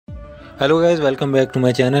Hello guys, welcome back to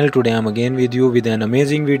my channel. Today I'm again with you with an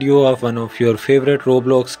amazing video of one of your favorite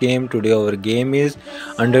Roblox game. Today our game is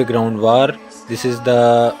Underground War. This is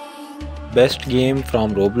the best game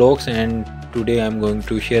from Roblox and today I'm going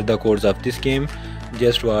to share the codes of this game.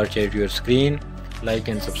 Just watch at your screen, like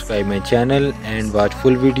and subscribe my channel and watch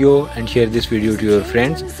full video and share this video to your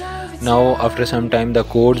friends. Now after some time the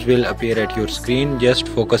codes will appear at your screen. Just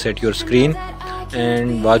focus at your screen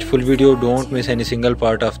and watch full video. Don't miss any single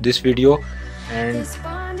part of this video. And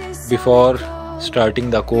before starting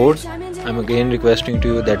the codes, I'm again requesting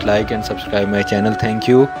to you that like and subscribe my channel. Thank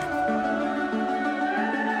you.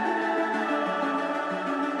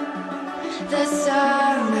 The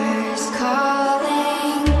summer's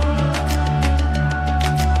calling.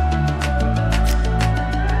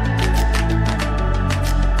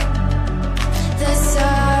 The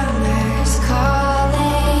summer's calling.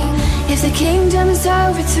 If the kingdom's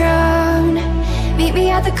overthrown, meet me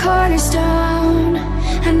at the cornerstone.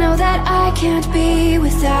 I know that I can't be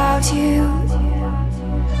without you.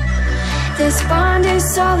 This bond is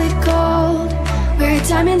solid gold. We're a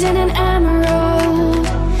diamond and an emerald.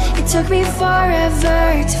 It took me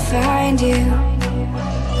forever to find you.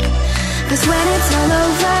 'Cause when it's all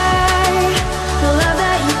over, the love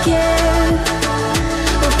that you give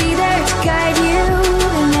will be there to guide you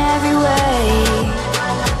in every way.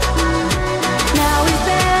 Now we've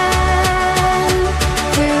been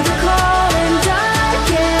through the cold and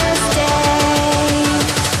darkest days.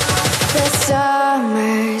 The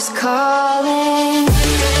summer's calling.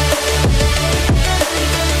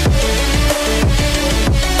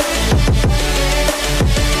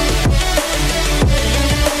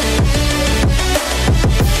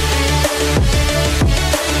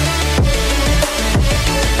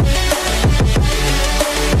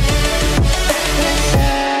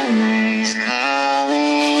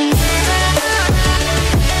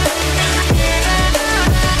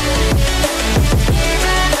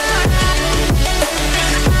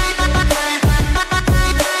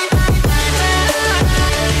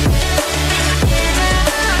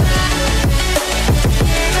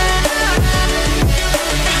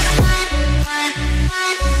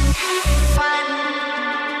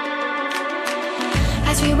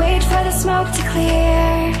 As we wait for the smoke to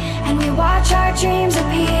clear and we watch our dreams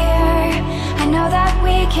appear, I know that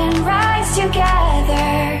we can rise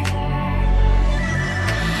together.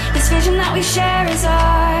 This vision that we share is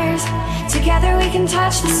ours. Together we can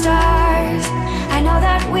touch the stars. I know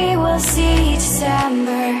that we will see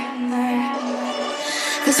December.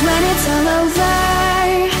 'Cause when it's all over,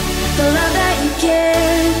 the love that you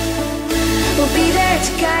give will be there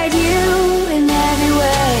to guide you in every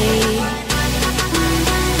way.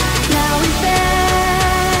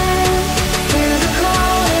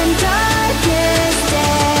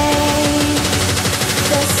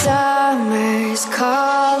 Summer's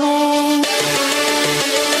calling.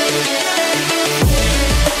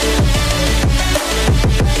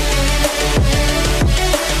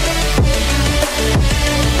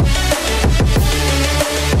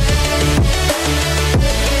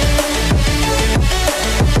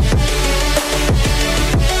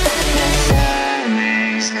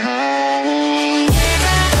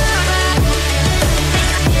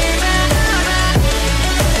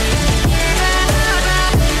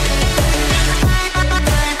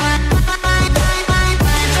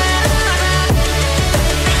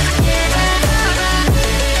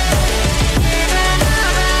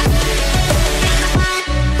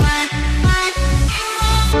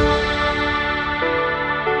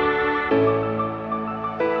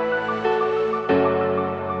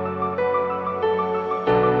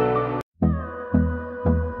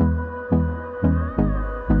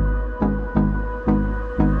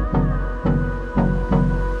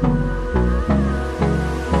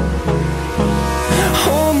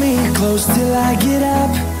 Close till I get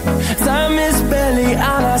up. Time is barely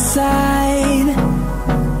on our side.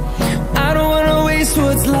 I don't wanna waste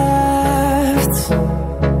what's left.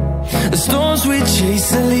 The storms we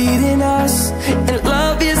chase are leading us, and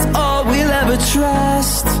love is all we'll ever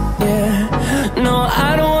trust. Yeah, no,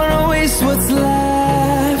 I don't wanna waste what's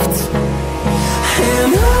left.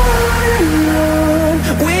 And on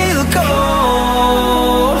we'll go,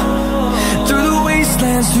 through the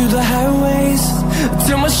wastelands, through the highways,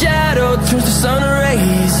 till my shadow turns to sun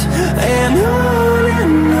rays. And on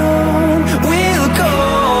we'll go,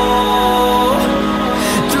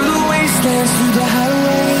 through the wastelands, through the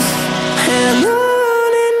highways. And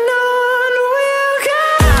on we'll go.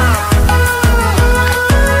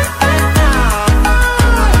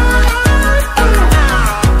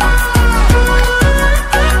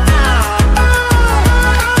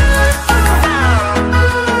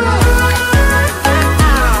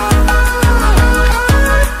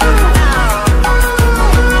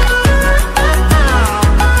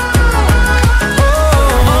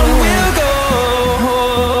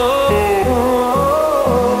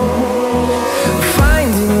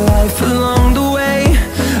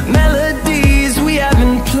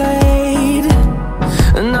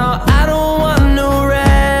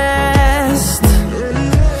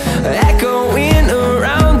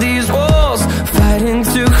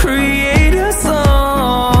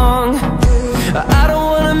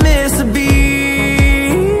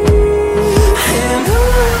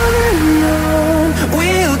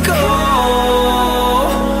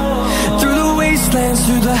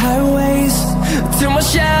 till my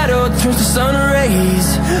shadow turns to sun rays.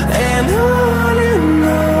 And on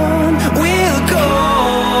we'll go,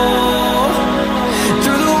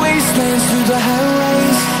 through the wastelands, through the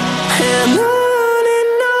highways. And on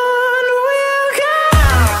we'll go.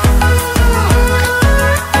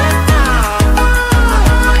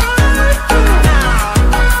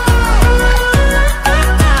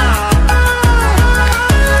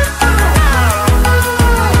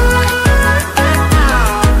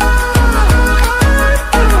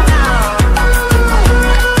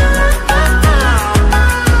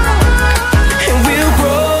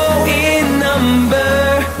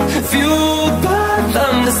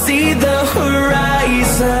 See the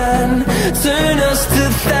horizon, turn us to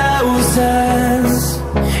thousands,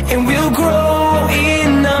 and we'll grow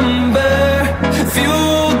in number,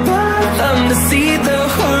 fueled by them to see the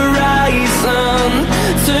horizon,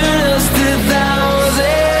 turn us to thousands.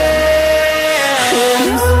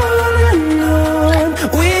 And on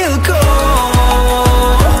we'll go,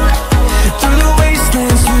 through the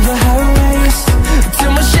wastelands, through the highways,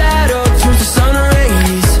 till my shadow turns to sun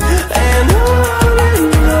rays. And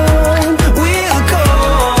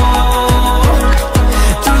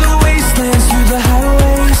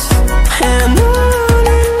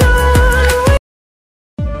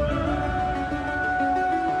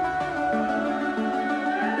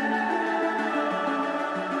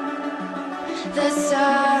the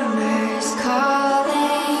summer's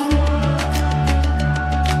calling.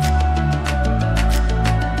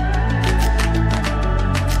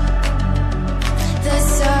 The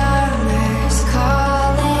summer's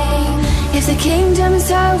calling. If the kingdom is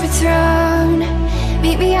overthrown,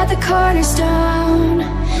 meet me at the cornerstone.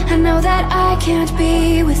 I know that I can't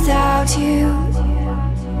be without you.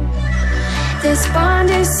 This bond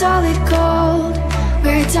is solid gold.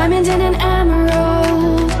 We're a diamond and an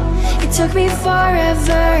emerald. It took me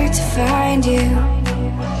forever to find you,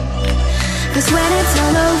 'cause when it's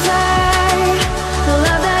all over